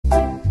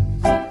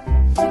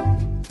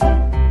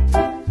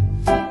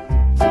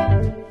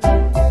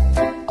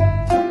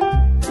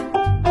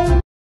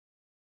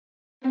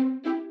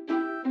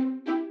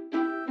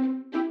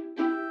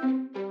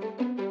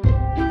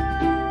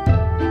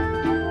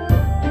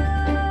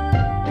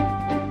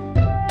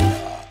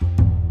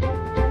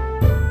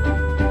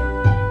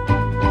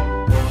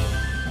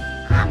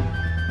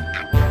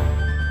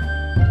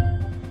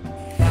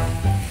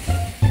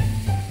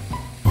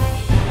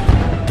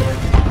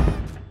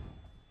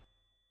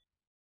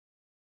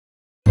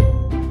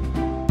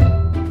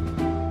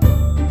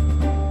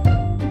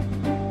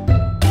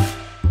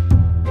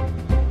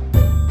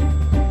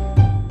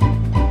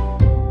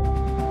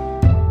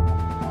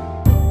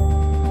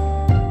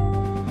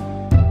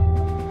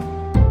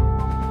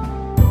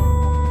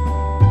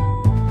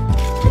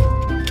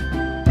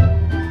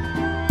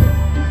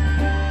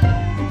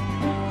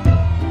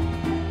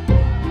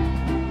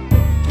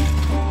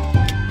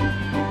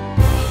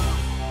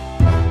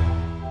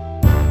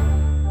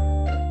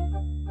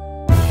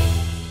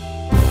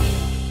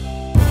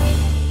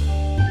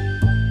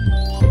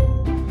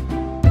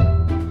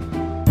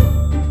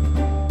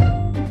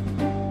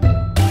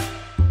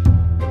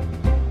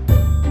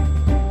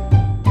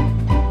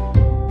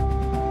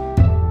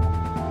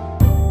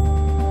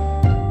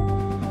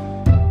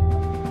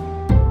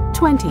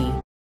20.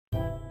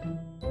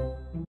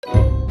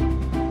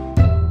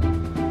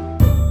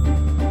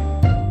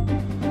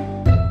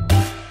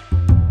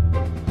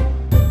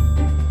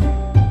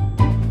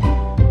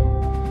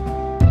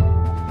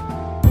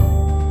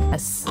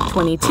 Yes,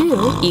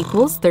 22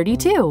 equals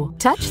 32.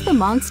 Touch the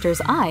monster's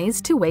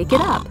eyes to wake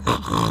it up.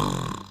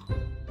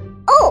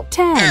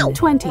 10,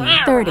 20,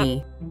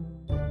 30.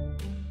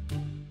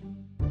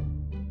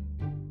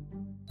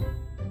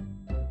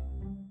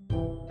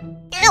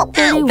 Ow!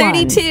 31.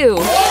 32.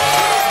 32!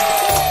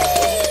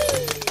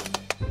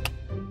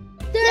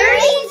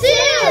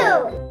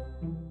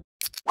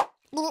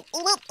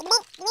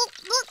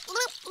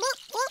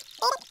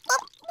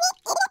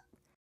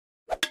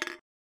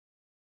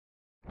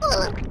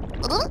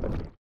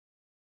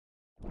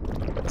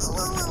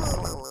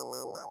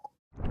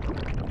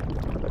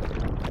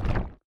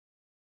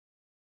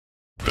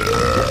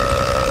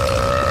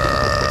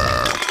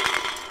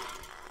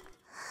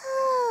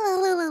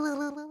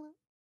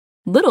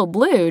 Little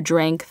Blue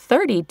drank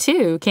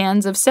 32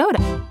 cans of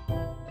soda.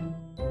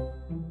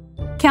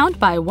 Count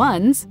by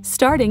ones,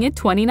 starting at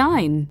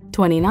 29.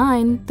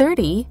 29,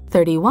 30,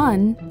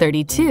 31,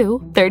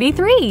 32,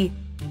 33.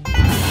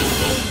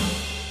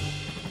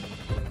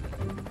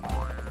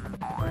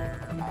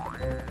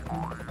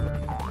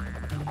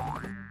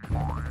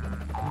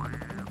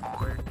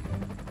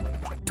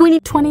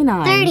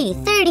 29, 30,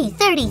 30,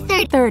 30,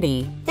 30,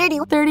 30, 30,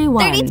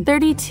 31, 30,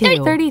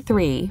 32,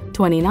 33,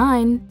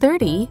 29,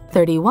 30,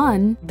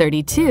 31,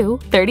 32,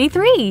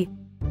 33.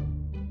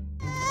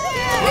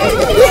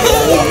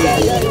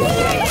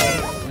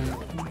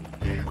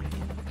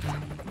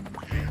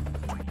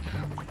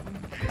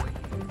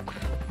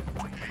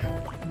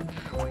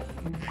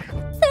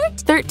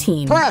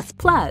 13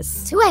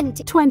 Plus.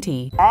 20.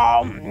 20.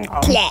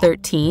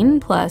 13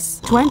 plus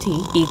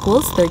 20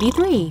 equals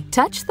 33.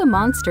 Touch the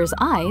monster's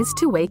eyes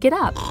to wake it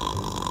up.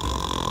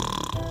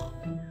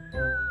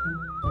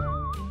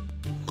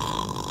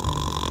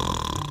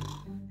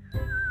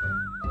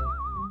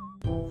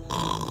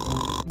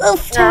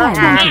 10,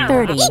 20,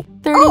 30,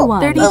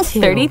 31,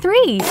 32,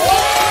 33.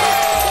 33!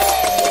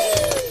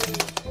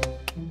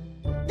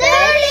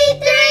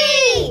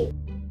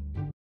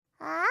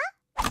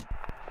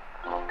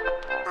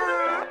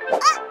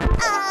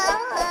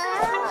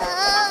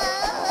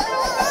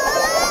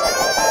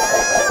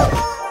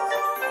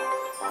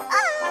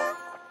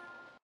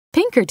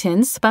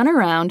 Pinkerton spun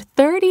around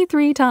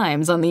 33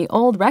 times on the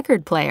old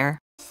record player.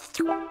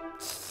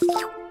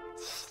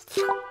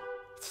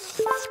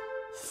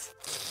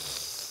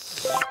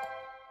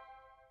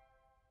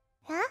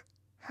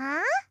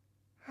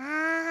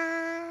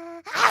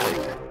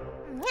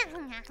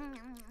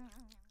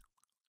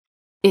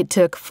 It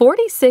took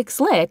 46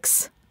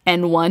 licks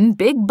and one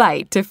big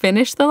bite to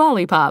finish the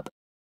lollipop.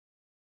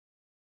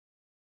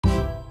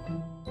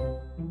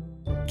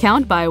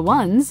 Count by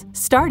ones,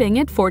 starting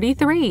at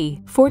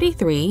 43.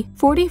 43,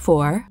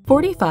 44,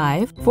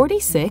 45,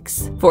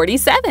 46,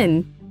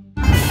 47.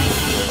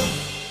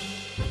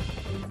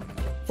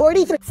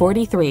 43.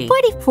 43,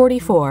 40.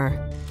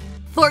 44,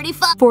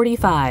 45.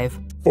 45,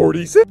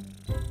 46,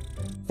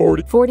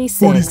 40,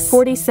 46,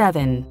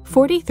 47,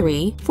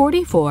 43,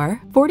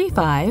 44,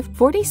 45,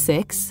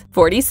 46,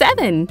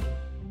 47.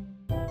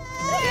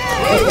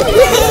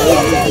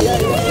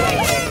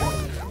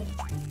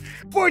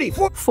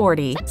 44,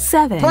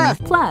 47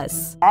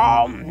 plus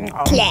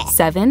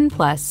 7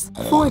 plus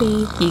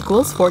 40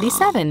 equals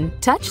 47.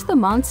 Touch the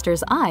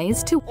monster's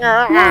eyes to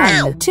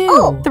 1,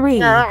 2, 3,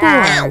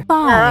 4,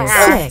 5,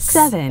 6,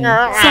 7,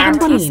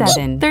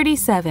 27,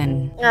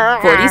 37,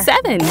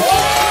 47.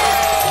 47!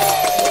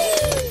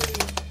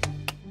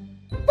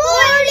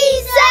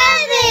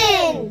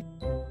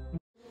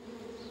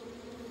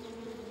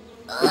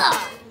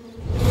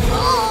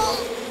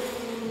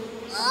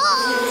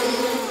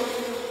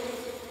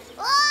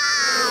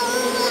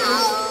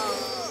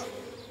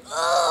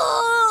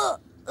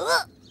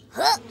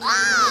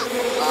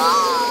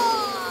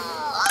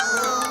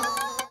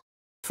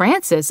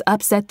 Francis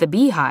upset the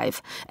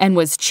beehive and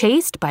was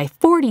chased by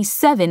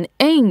 47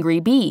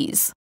 angry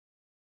bees.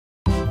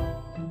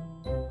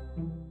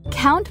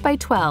 Count by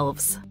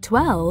 12s.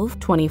 12,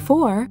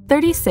 24,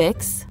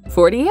 36,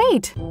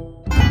 48.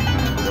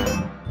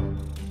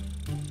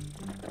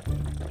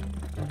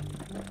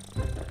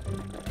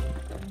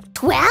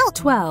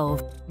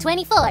 12,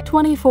 24.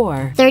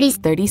 24, 30.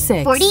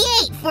 36,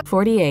 48.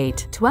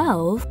 48,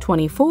 12,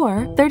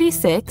 24,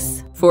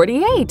 36,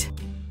 48.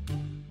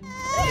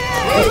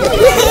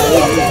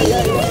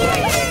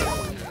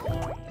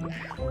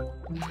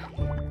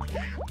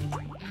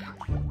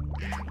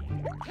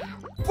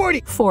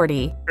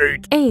 40,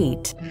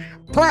 8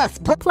 Plus.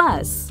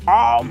 plus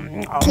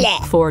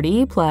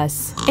 40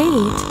 plus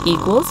 8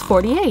 equals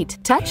 48.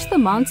 Touch the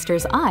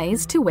monster's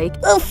eyes to wake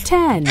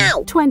 10,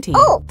 20,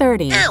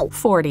 30,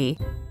 40,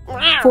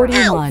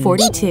 41,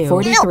 42,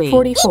 43,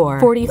 44,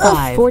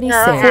 45,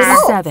 46,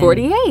 47,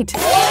 48.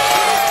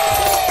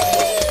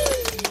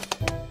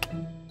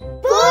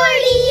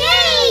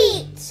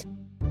 48!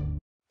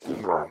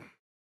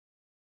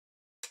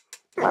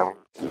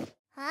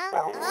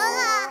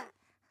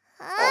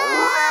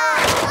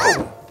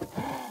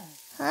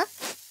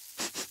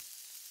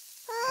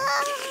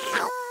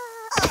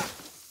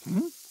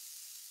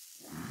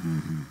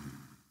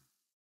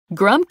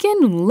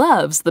 Grumpkin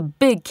loves the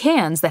big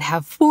cans that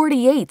have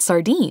 48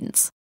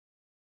 sardines.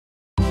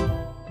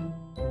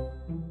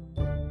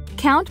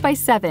 Count by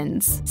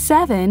sevens.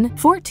 7,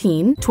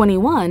 14,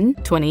 21,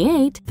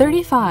 28,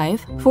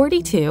 35,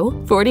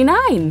 42,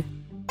 49.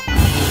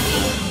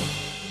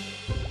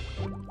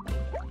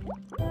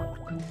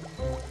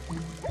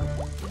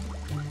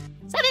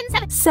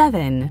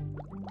 7,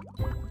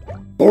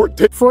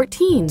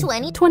 14,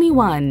 20,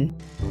 21,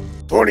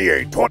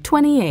 28,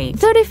 28,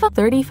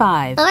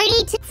 35,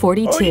 42,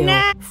 42,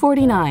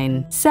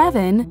 49,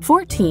 7,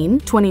 14,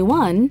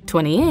 21,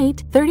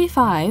 28,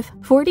 35,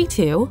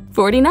 42,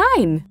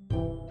 49.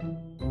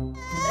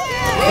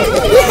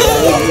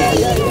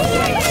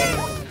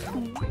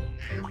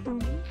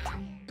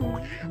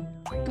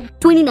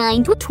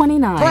 29,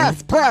 29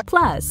 plus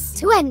plus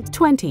 20,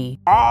 20.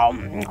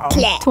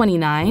 plus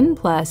 29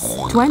 plus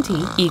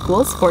 20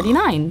 equals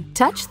 49.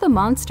 Touch the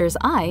monster's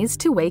eyes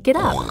to wake it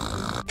up.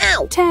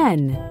 ow,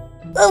 10,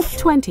 oof,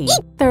 20,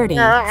 30,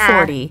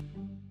 40.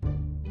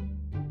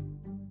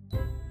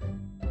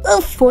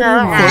 oof,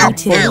 41,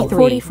 42, ow,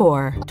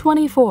 44,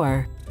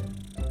 24,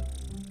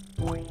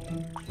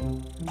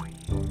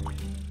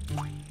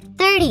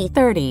 30,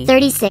 30,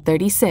 36,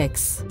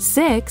 36,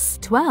 6,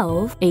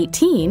 12,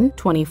 18,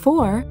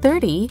 24,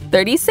 30,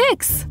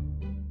 36.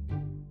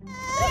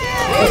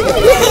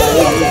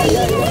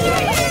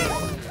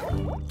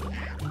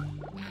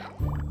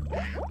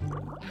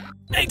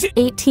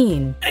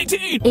 18,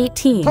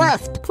 18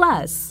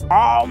 plus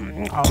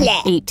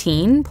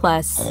 18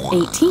 plus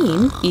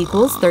 18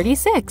 equals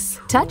 36.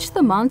 Touch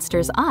the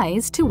monster's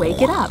eyes to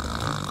wake it up.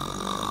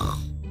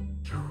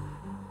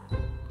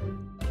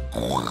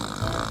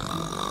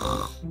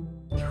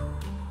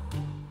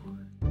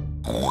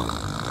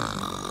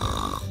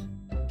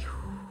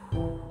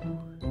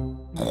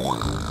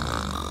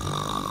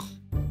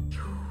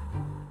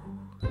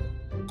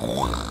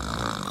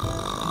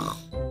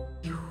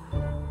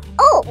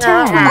 oh,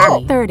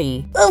 10,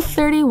 30,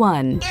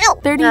 31,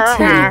 32,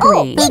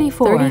 33,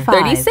 34,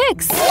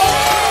 36.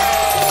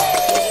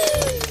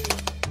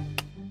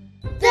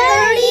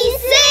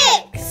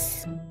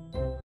 36.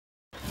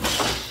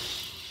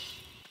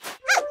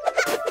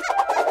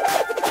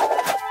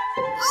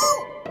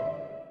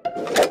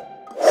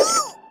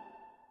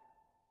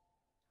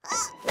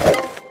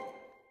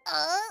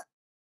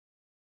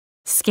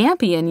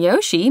 Scampy and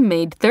Yoshi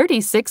made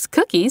 36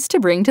 cookies to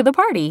bring to the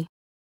party.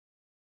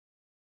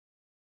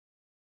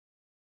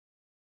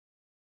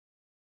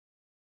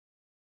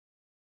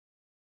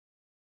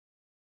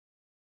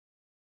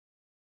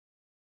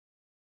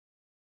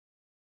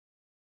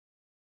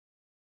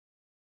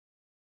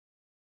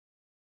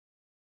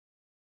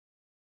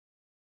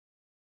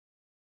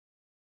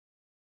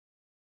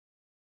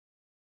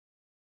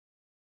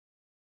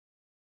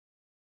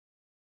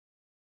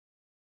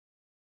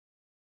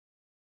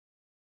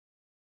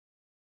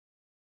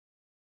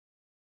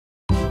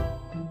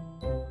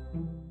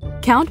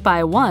 Count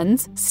by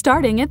ones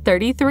starting at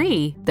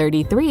 33,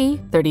 33,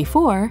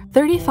 34,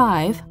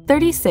 35,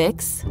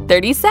 36,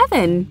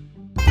 37.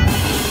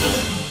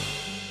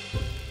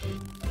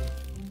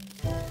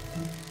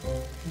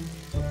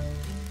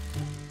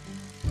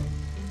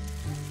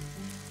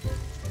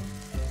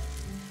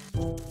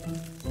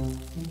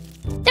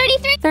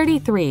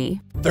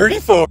 33,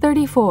 34,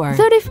 34,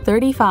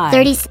 35,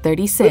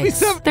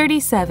 36,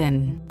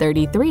 37,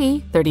 33,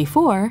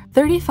 34,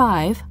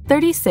 35,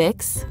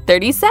 36,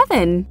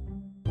 37.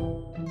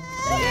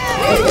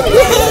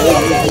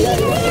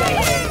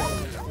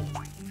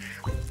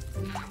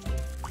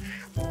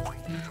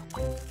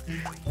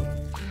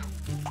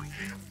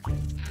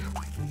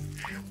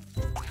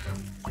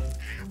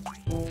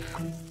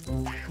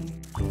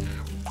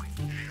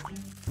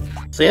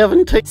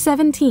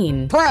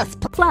 17 Plus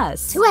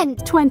plus 20.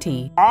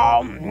 20.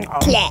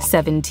 Plus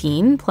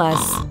 17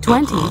 plus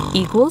 20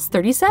 equals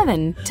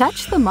 37.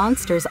 Touch the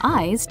monster's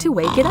eyes to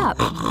wake it up.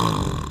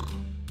 Ow.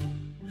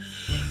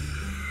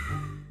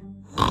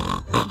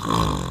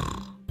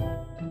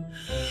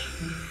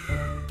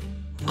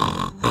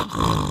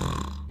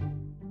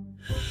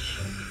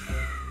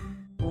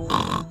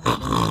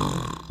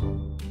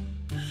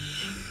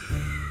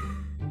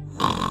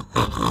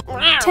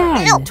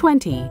 10,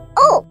 20,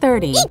 Oh,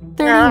 30,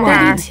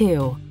 31,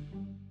 32.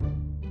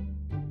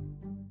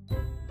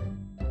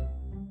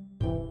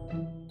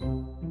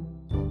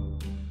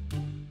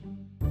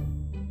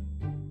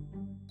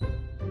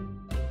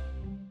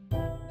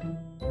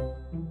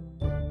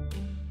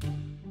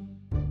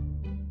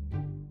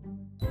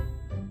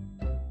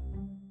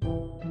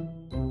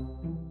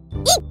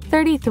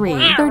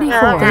 33,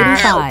 34,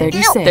 35,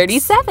 36,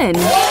 37.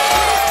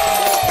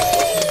 37.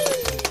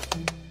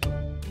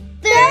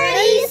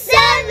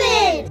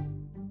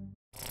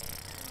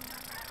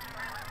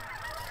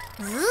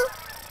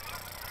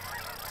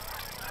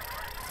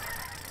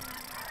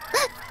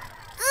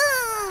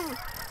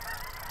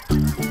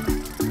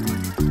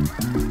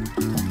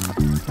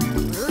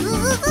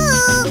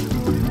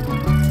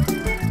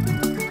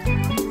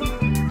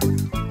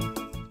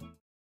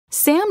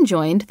 Sam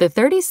joined the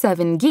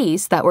 37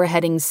 geese that were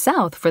heading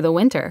south for the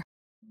winter.